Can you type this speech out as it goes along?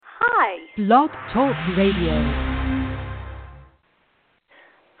Hi. Blog Talk Radio.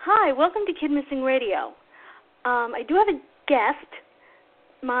 Hi, welcome to Kid Missing Radio. I do have a guest.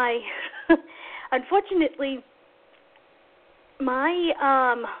 Unfortunately,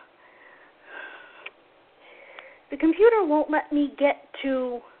 the computer won't let me get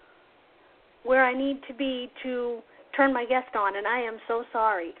to where I need to be to turn my guest on, and I am so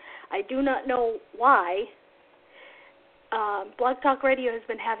sorry. I do not know why. Blog Talk Radio has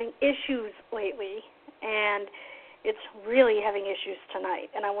been having issues lately, and it's really having issues tonight.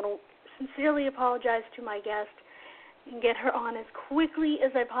 And I want to sincerely apologize to my guest and get her on as quickly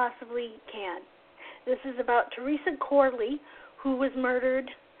as I possibly can. This is about Teresa Corley, who was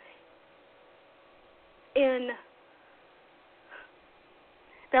murdered in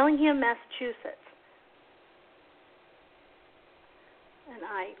Bellingham, Massachusetts. And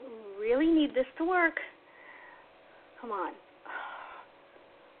I really need this to work. Come on.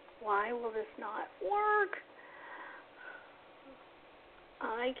 Why will this not work?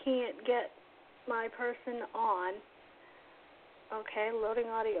 I can't get my person on. Okay, loading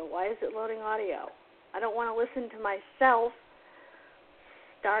audio. Why is it loading audio? I don't want to listen to myself.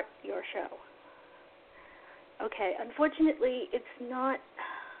 Start your show. Okay, unfortunately, it's not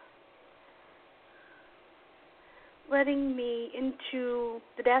letting me into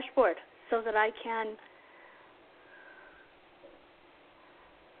the dashboard so that I can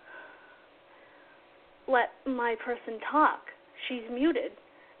let my person talk. She's muted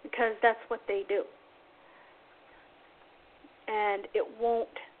because that's what they do. And it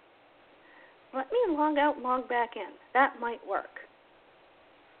won't let me log out and log back in. That might work.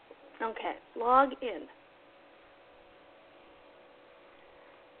 Okay, log in.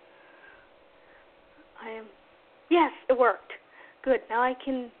 Yes, it worked. Good. Now I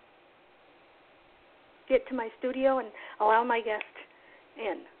can get to my studio and allow my guest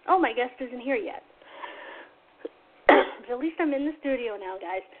in. Oh, my guest isn't here yet. But at least I'm in the studio now,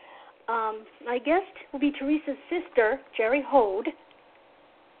 guys. My guest will be Teresa's sister, Jerry Hood,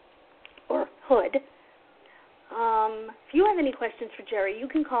 or Hood. If you have any questions for Jerry, you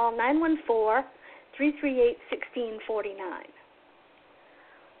can call 914-338-1649.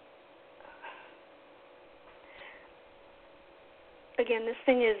 Again, this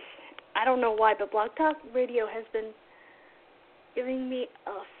thing is, I don't know why, but Blog Talk Radio has been giving me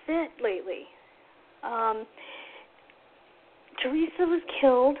a fit lately. Teresa was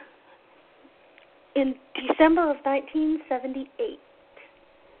killed in December of 1978.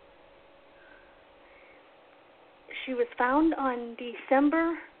 She was found on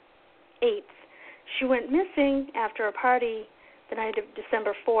December 8th. She went missing after a party the night of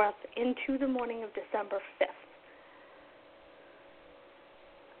December 4th into the morning of December 5th.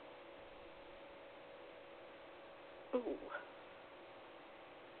 Ooh.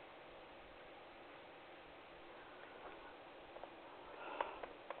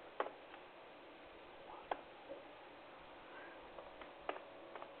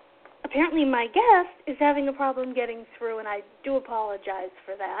 Apparently my guest is having a problem getting through, and I do apologize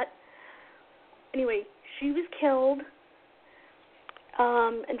for that. Anyway, she was killed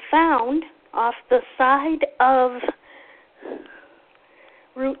and found off the side of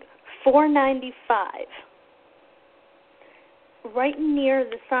Route 495, right near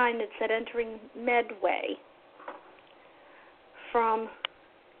the sign that said entering Medway from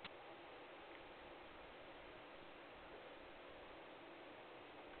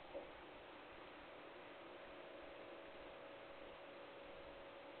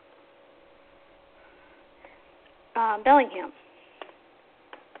Bellingham.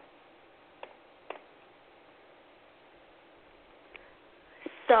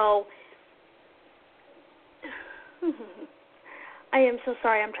 So, I am so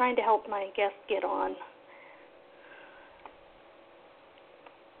sorry. I'm trying to help my guest get on.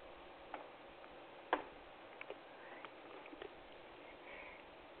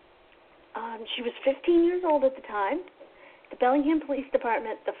 She was 15 years old at the time. The Bellingham Police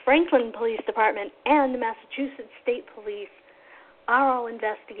Department, the Franklin Police Department, and the Massachusetts State Police are all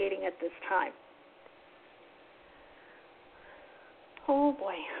investigating at this time. Oh,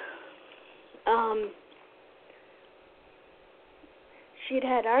 boy. She had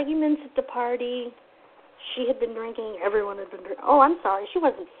had arguments at the party. She had been drinking. Everyone had been drinking. Oh, I'm sorry. She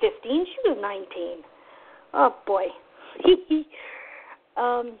wasn't 15. She was 19. Oh, boy.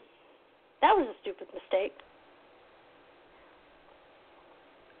 That was a stupid mistake.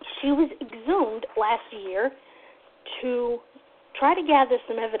 She was exhumed last year to try to gather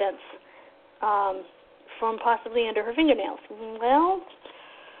some evidence from possibly under her fingernails. Well,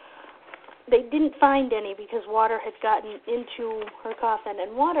 they didn't find any because water had gotten into her coffin,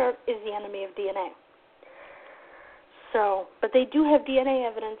 and water is the enemy of DNA. So, but they do have DNA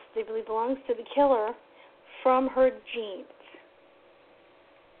evidence they believe belongs to the killer from her genes.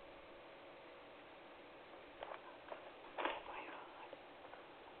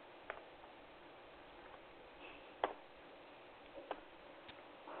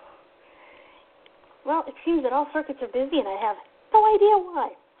 Well, it seems that all circuits are busy, and I have no idea why.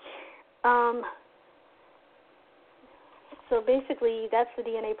 So basically, that's the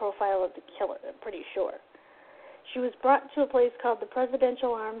DNA profile of the killer, I'm pretty sure. She was brought to a place called the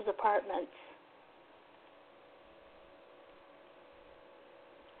Presidential Arms Apartments.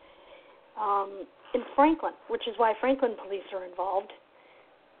 In Franklin, which is why Franklin police are involved.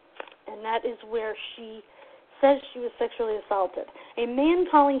 And that is where she says she was sexually assaulted. A man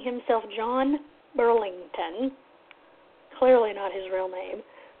calling himself John Burlington, clearly not his real name,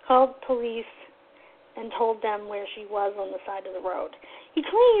 called police and told them where she was on the side of the road. He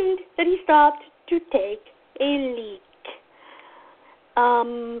claimed that he stopped to take a leak.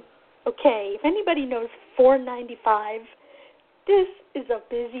 Okay, if anybody knows 495, this is a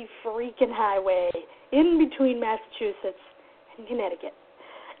busy freaking highway in between Massachusetts and Connecticut.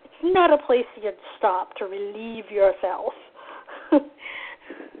 It's not a place you'd stop to relieve yourself.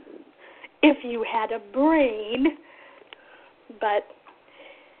 If you had a brain. But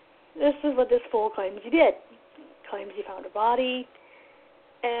this is what this fool claims he did. Claims he found a body,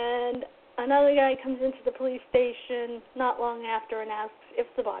 and another guy comes into the police station not long after and asks if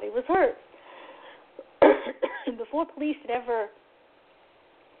the body was hers. Before police had ever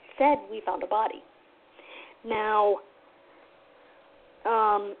said we found a body. Now,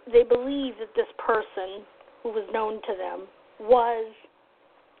 they believe that this person who was known to them was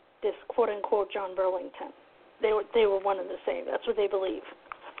this quote-unquote John Burlington. They were one and the same. That's what they believe.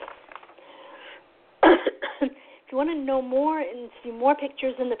 If you want to know more and see more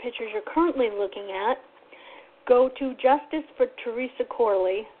pictures than the pictures you're currently looking at, go to Justice for Teresa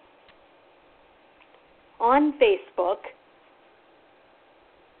Corley on Facebook.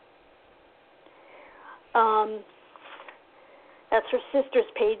 That's her sister's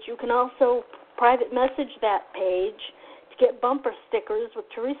page. You can also private message that page to get bumper stickers with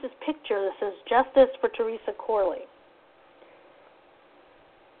Teresa's picture that says Justice for Teresa Corley.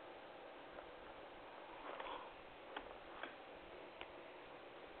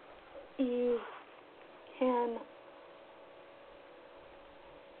 You can...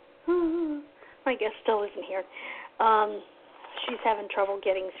 My guest still isn't here. She's having trouble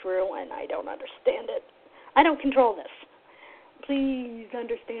getting through, and I don't understand it. I don't control this. Please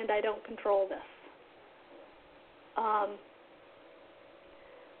understand I don't control this.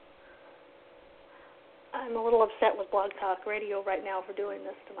 I'm a little upset with Blog Talk Radio right now for doing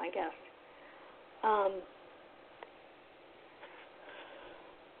this to my guest.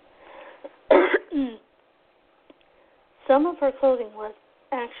 Some of her clothing was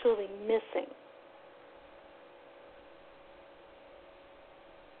actually missing.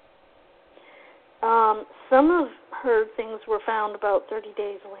 Some of her things were found about 30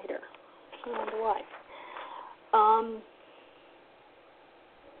 days later. I wonder why.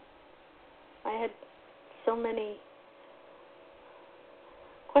 I had so many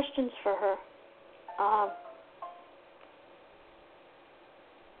questions for her.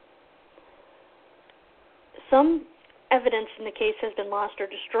 Some evidence in the case has been lost or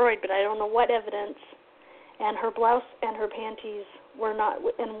destroyed, but I don't know what evidence. And her blouse and her panties were not,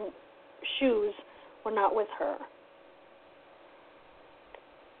 and shoes were not with her.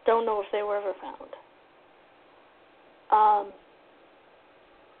 Don't know if they were ever found.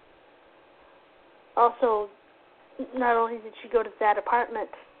 Also, not only did she go to that apartment,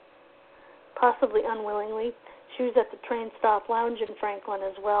 possibly unwillingly, she was at the train stop lounge in Franklin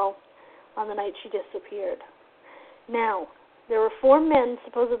as well on the night she disappeared. Now, there were 4 men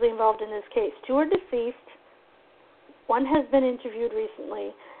supposedly involved in this case. 2 are deceased, 1 has been interviewed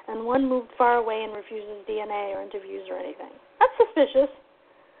recently, and 1 moved far away and refuses DNA or interviews or anything. That's suspicious.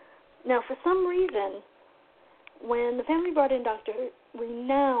 Now, for some reason, when the family brought in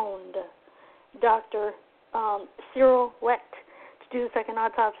renowned Dr. Cyril Wecht to do the second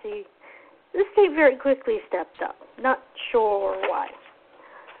autopsy, the state very quickly stepped up. Not sure why.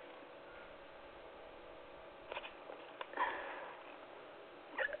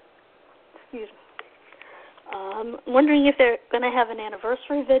 Excuse me. I'm wondering if they're going to have an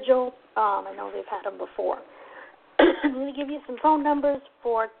anniversary vigil. I know they've had them before. I'm going to give you some phone numbers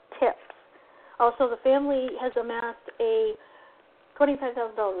for tips. Also, the family has amassed a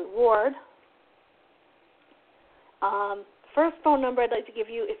 $25,000 reward first phone number I'd like to give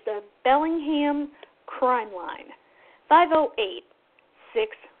you is the Bellingham Crime Line,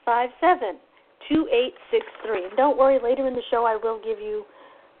 508-657-2863. And don't worry, later in the show I will give you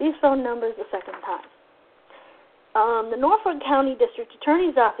these phone numbers a second time. The Norfolk County District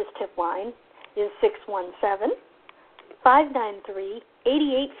Attorney's Office tip line is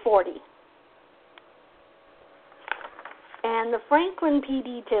 617-593-8840. And the Franklin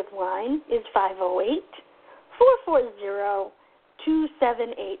PD tip line is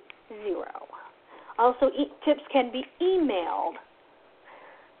 508-440-2780. Also, tips can be emailed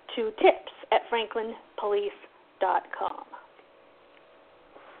to tips@franklinpolice.com.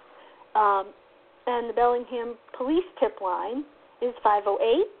 And the Bellingham Police tip line is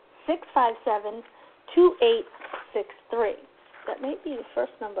 508-657-2863. That may be the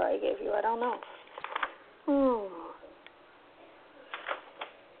first number I gave you. I don't know.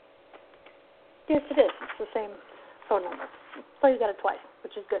 Yes, it is. It's the same phone number. So you got it twice,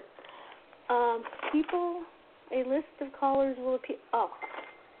 which is good. A list of callers will appear. Oh.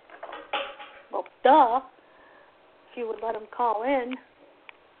 Well, duh. If you would let them call in.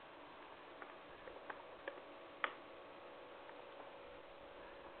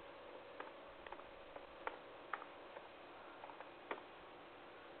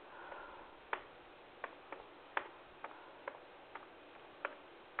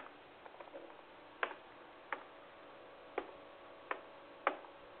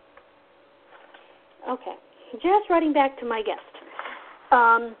 Okay, just writing back to my guest.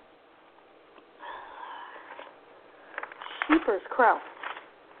 Sheepers Crow.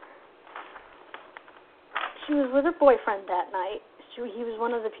 She was with her boyfriend that night. He was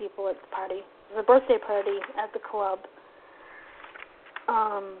one of the people at the party. It was a birthday party at the club.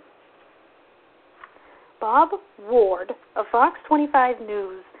 Bob Ward of Fox 25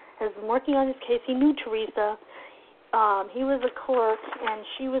 News has been working on this case. He knew Teresa. He was a clerk, and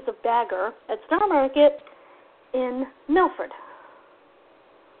she was a bagger at Star Market in Milford.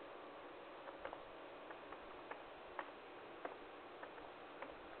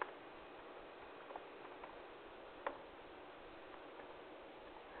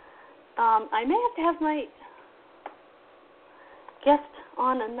 I may have to have my guest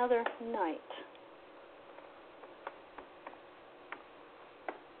on another night.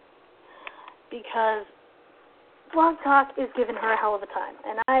 Because Blog Talk is giving her a hell of a time,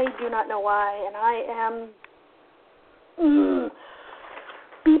 and I do not know why, and I am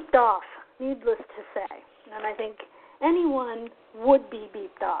beeped off, needless to say. And I think anyone would be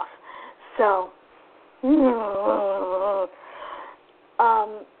beeped off. So,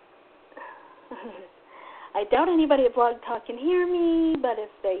 I doubt anybody at Blog Talk can hear me, but if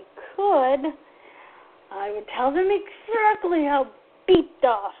they could, I would tell them exactly how beeped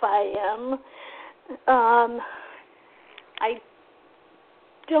off I am. I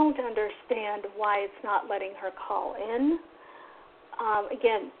don't understand why it's not letting her call in.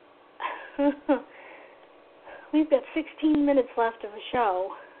 Again, we've got 16 minutes left of the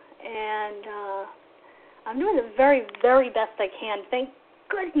show, and I'm doing the very, very best I can. Thank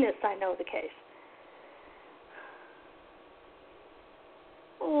goodness I know the case.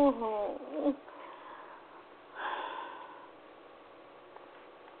 Mm-hmm.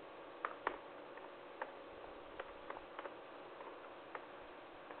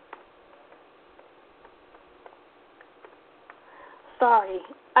 Sorry,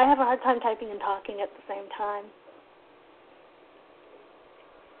 I have a hard time typing and talking at the same time.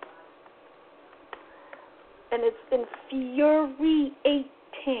 And it's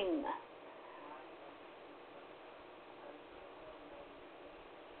infuriating.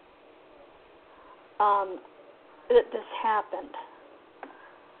 That this happened.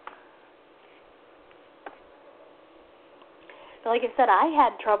 But like I said, I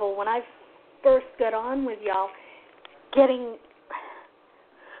had trouble when I first got on with y'all getting,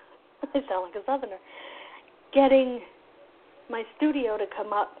 I sound like a southerner, getting my studio to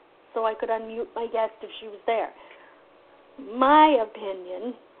come up so I could unmute my guest if she was there. My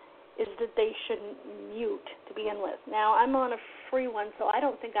opinion is that they shouldn't mute to begin with. Now, I'm on a free one, so I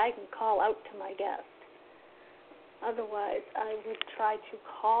don't think I can call out to my guest. Otherwise, I would try to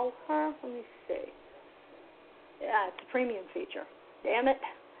call her. Let me see. Yeah, it's a premium feature. Damn it.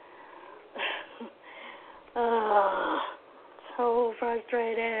 So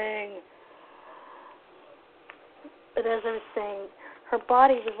frustrating. But as I was saying, her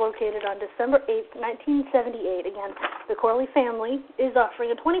body was located on December 8th, 1978. Again, the Corley family is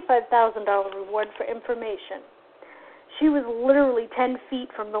offering a $25,000 reward for information. She was literally 10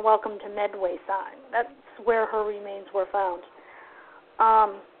 feet from the Welcome to Medway sign. That's where her remains were found.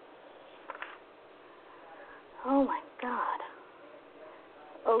 Oh, my God.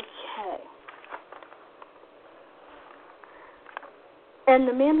 Okay. And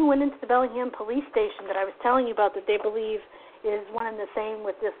the man who went into the Bellingham police station that I was telling you about that they believe is one and the same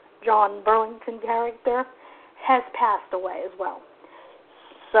with this John Burlington character has passed away as well.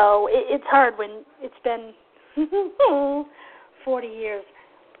 So it's hard when it's been 40 years.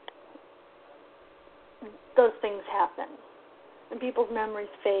 Those things happen. And people's memories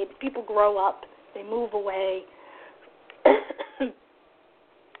fade. People grow up. They move away. I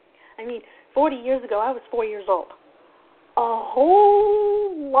mean, 40 years ago, I was 4 years old. A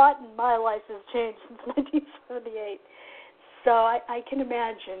whole lot in my life has changed since 1978. So I can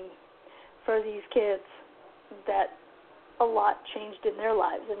imagine for these kids that a lot changed in their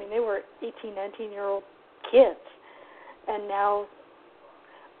lives. I mean, they were 18, 19-year-old kids, and now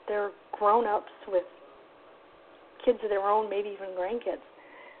they're grown-ups with kids of their own, maybe even grandkids,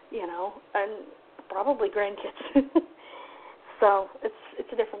 and probably grandkids. So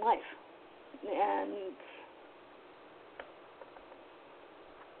it's a different life. And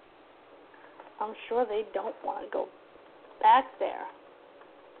I'm sure they don't want to go back there,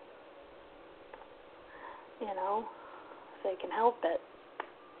 if they can help it.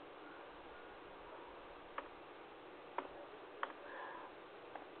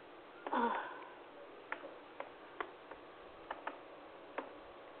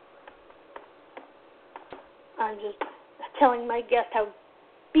 I'm just telling my guest how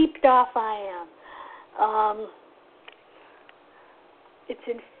beeped off I am. It's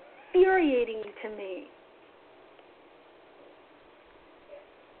infuriating to me.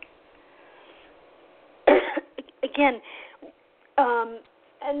 Again,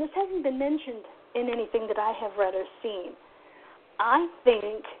 and this hasn't been mentioned in anything that I have read or seen. I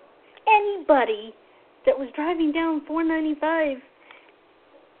think anybody that was driving down 495,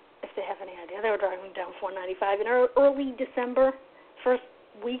 if they have any idea, they were driving down 495 in early December, first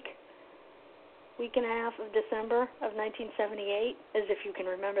week and a half of December of 1978, as if you can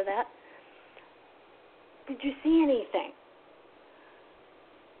remember that. Did you see anything?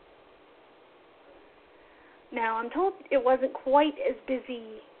 Now, I'm told it wasn't quite as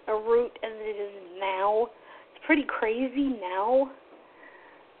busy a route as it is now. It's pretty crazy now.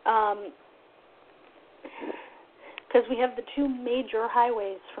 Because we have the two major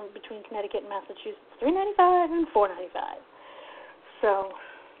highways from between Connecticut and Massachusetts, 395 and 495. So,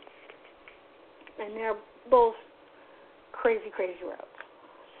 and they're both crazy, crazy roads.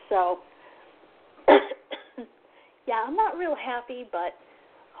 So, yeah, I'm not real happy, but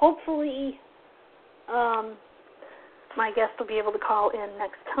hopefully my guest will be able to call in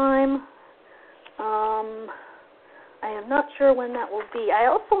next time. I am not sure when that will be. I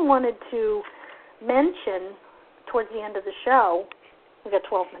also wanted to mention towards the end of the show, we've got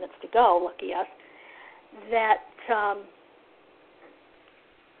 12 minutes to go, lucky us, that,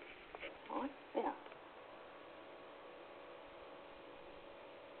 yeah.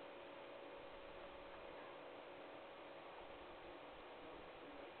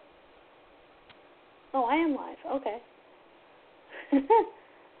 Oh, I am live. Okay.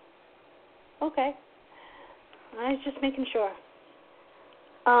 Okay. I was just making sure.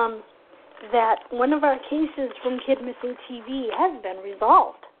 That one of our cases from Kid Missing TV has been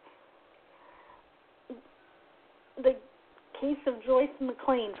resolved. The case of Joyce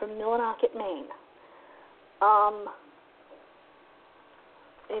McLean from Millinocket, Maine.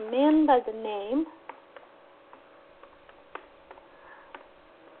 A man by the name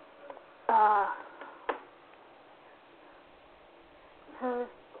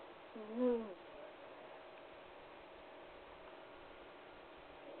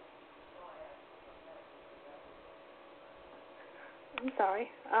I'm sorry.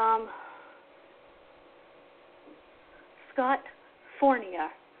 Scott Fournier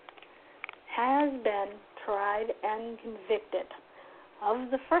has been tried and convicted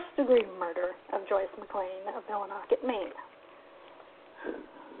of the first-degree murder of Joyce McLean of Millinocket, Maine.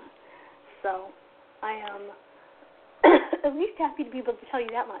 So I am at least happy to be able to tell you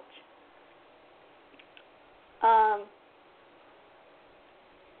that much.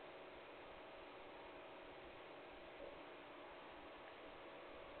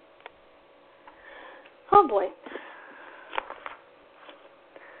 Oh boy.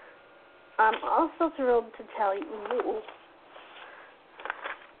 I'm also thrilled to tell you.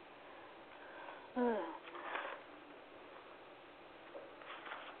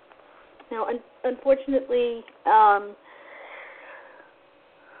 Now, unfortunately,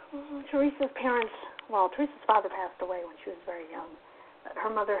 Teresa's father passed away when she was very young. Her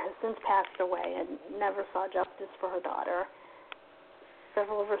mother has since passed away and never saw justice for her daughter.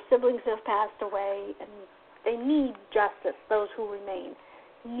 Several of her siblings have passed away, and They need justice. Those who remain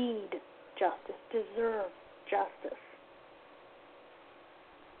need justice, deserve justice.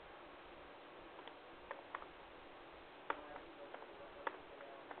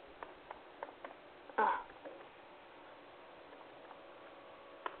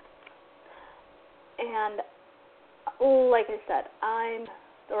 And like I said, I'm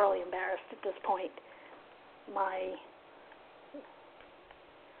thoroughly embarrassed at this point.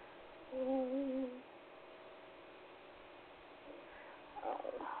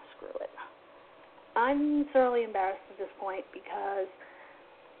 Screw it. I'm thoroughly embarrassed at this point because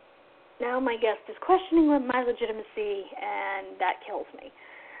now my guest is questioning my legitimacy, and that kills me.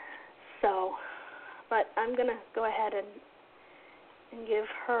 So, but I'm going to go ahead and give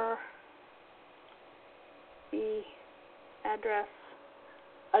her the address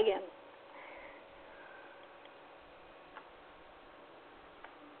again.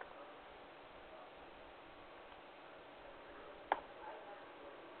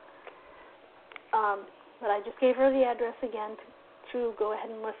 But I just gave her the address again to go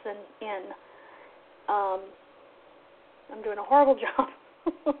ahead and listen in. I'm doing a horrible job.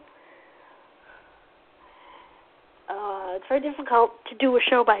 It's very difficult to do a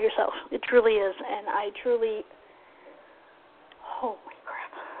show by yourself. It truly is. And I truly, holy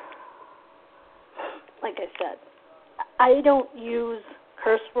crap. Like I said, I don't use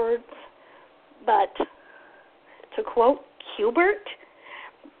curse words, but to quote Hubert,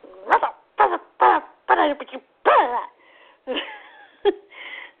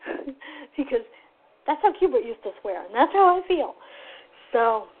 because that's how Hubert used to swear, and that's how I feel.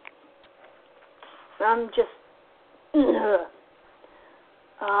 So I'm just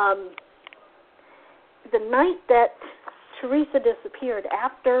the night that Teresa disappeared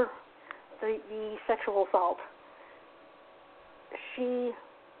after the sexual assault, she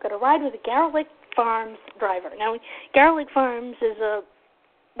got a ride with a Garlic Farms driver. Now, Garlic Farms is a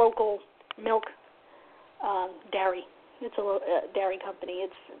local milk dairy. It's a dairy company.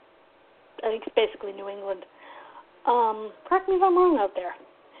 I think it's basically New England. Correct me if I'm wrong out there.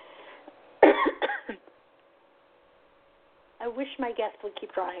 I wish my guest would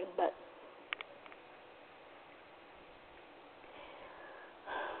keep trying, but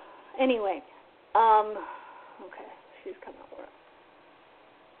anyway, okay, she's coming over.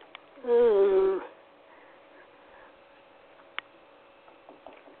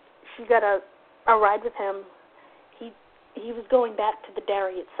 She got a ride with him. He was going back to the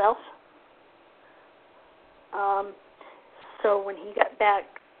dairy itself. So when he got back,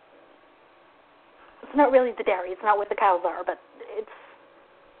 it's not really the dairy. It's not where the cows are, but it's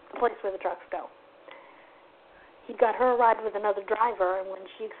the place where the trucks go. He got her a ride with another driver, and when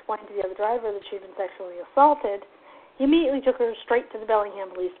she explained to the other driver that she'd been sexually assaulted, he immediately took her straight to the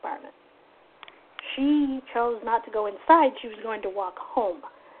Bellingham Police Department. She chose not to go inside. She was going to walk home.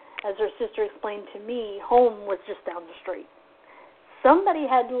 As her sister explained to me, home was just down the street. Somebody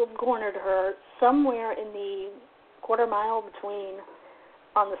had to have cornered her somewhere in the quarter mile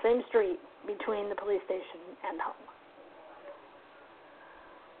on the same street between the police station and home.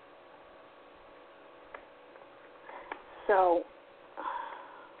 So,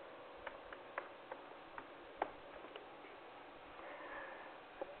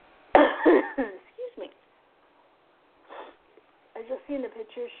 excuse me. I just seen the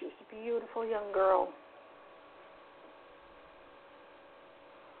picture. She was a beautiful young girl.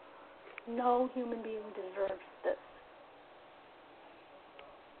 No human being deserves this.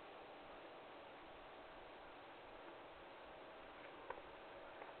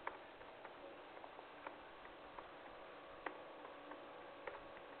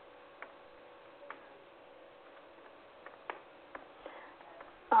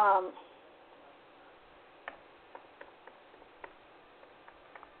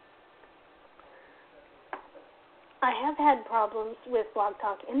 I have had problems with Blog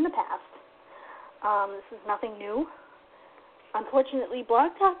Talk in the past. This is nothing new. Unfortunately,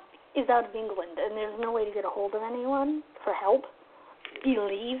 Blog Talk is out of England, and there's no way to get a hold of anyone for help.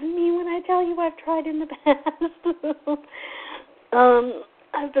 Believe me when I tell you I've tried in the past.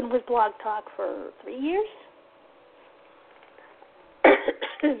 I've been with Blog Talk for 3 years.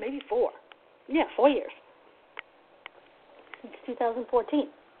 Maybe 4. Yeah, 4 years. Since 2014.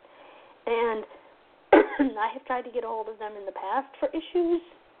 And I have tried to get a hold of them in the past for issues.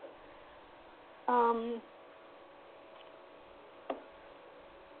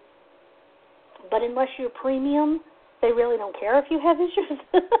 But unless you're premium, they really don't care if you have issues.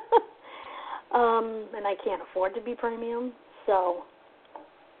 And I can't afford to be premium, so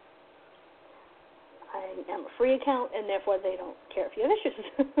I am a free account, and therefore they don't care if you have issues.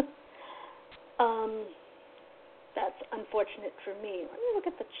 unfortunate for me. Let me look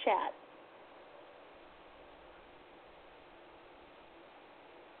at the chat.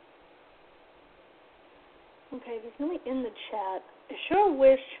 Okay, there's nobody in the chat. I sure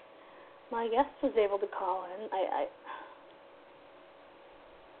wish my guest was able to call in.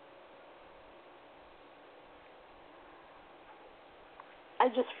 I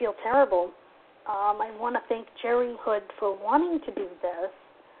just feel terrible. I want to thank Jerry Hood for wanting to do this.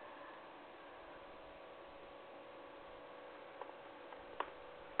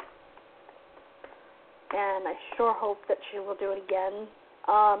 And I sure hope that she will do it again.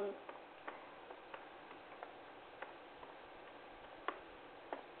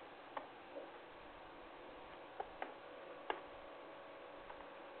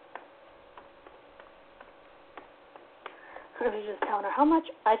 I was just telling her how much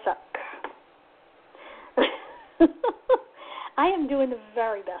I suck. I am doing the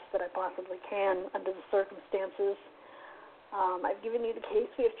very best that I possibly can under the circumstances. I've given you the case.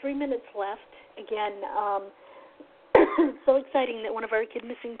 We have 3 minutes left. Again, it's so exciting that one of our kid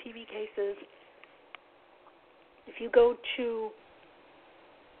missing TV cases, if you go to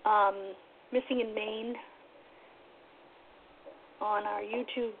Missing in Maine on our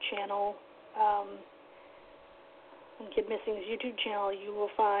YouTube channel, on Kid Missing's YouTube channel, you will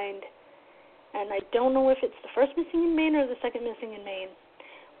find, and I don't know if it's the first Missing in Maine or the second Missing in Maine,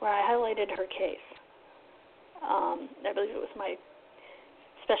 where I highlighted her case. I believe it was my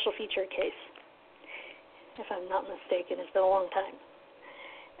special feature case, if I'm not mistaken. It's been a long time.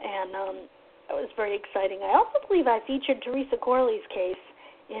 And it was very exciting. I also believe I featured Teresa Corley's case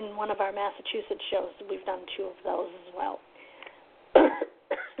in one of our Massachusetts shows. We've done 2 of those as well.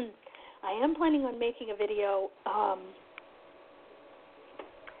 I am planning on making a video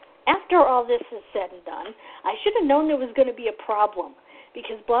after all this is said and done. I should have known there was going to be a problem,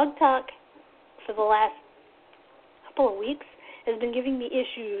 because Blog Talk for the last couple of weeks has been giving me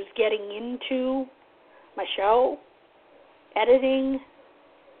issues getting into my show, editing,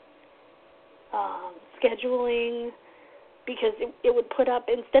 scheduling, because it would put up,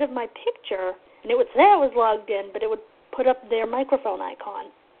 instead of my picture, and it would say I was logged in, but it would put up their microphone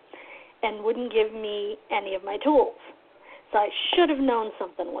icon and wouldn't give me any of my tools. So I should have known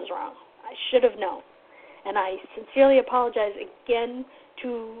something was wrong. I should have known. And I sincerely apologize again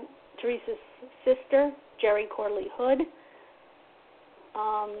to Teresa's sister, Jerry Corley Hood.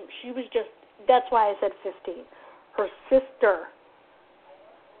 She was just, that's why I said 15. Her sister,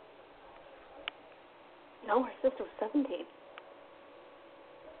 no, her sister was 17.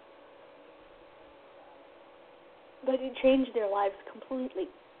 But it changed their lives completely.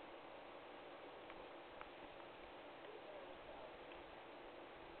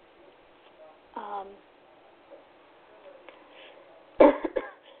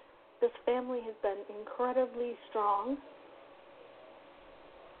 This family has been incredibly strong.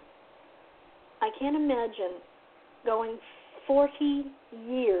 I can't imagine going 40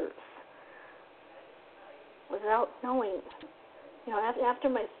 years without knowing. You know, after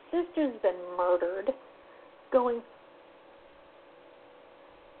my sister's been murdered, going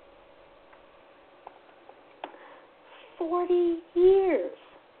 40 years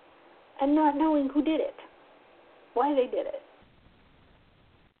and not knowing who did it, why they did it.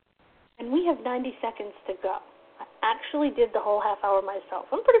 And we have 90 seconds to go. I actually did the whole half hour myself.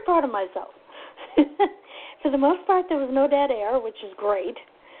 I'm pretty proud of myself. For the most part, there was no dead air, which is great.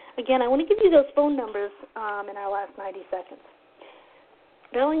 Again, I want to give you those phone numbers in our last 90 seconds.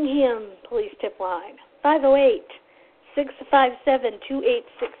 Bellingham Police Tip Line,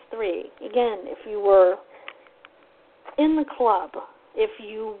 508-657-2863. Again, if you were in the club, if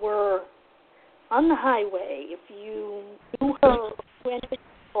you were on the highway, if you knew her,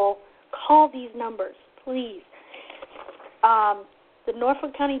 people, call these numbers, please. The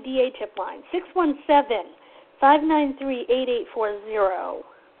Norfolk County DA tip line, 617-593-8840.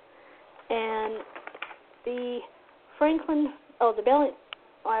 And the Franklin, I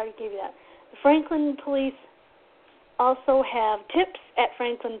already gave you that. The Franklin Police also have tips at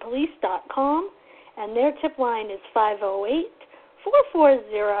franklinpolice.com, and their tip line is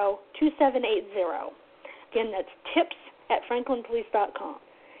 508-440-2780. Again, that's tips at franklinpolice.com.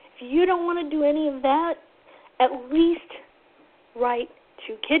 If you don't want to do any of that, at least write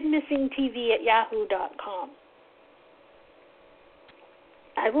to kidmissingtv@yahoo.com.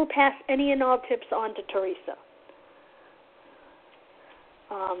 I will pass any and all tips on to Teresa.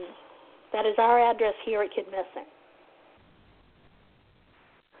 That is our address here at Kid Missing.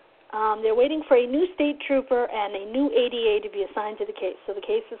 They're waiting for a new state trooper and a new ADA to be assigned to the case, so the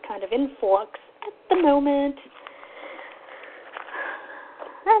case is kind of in flux at the moment.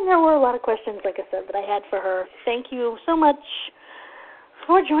 And there were a lot of questions, like I said, that I had for her. Thank you so much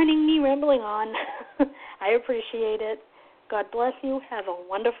for joining me rambling on. I appreciate it. God bless you. Have a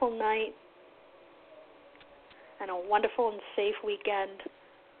wonderful night and a wonderful and safe weekend.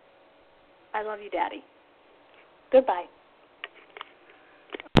 I love you, Daddy. Goodbye.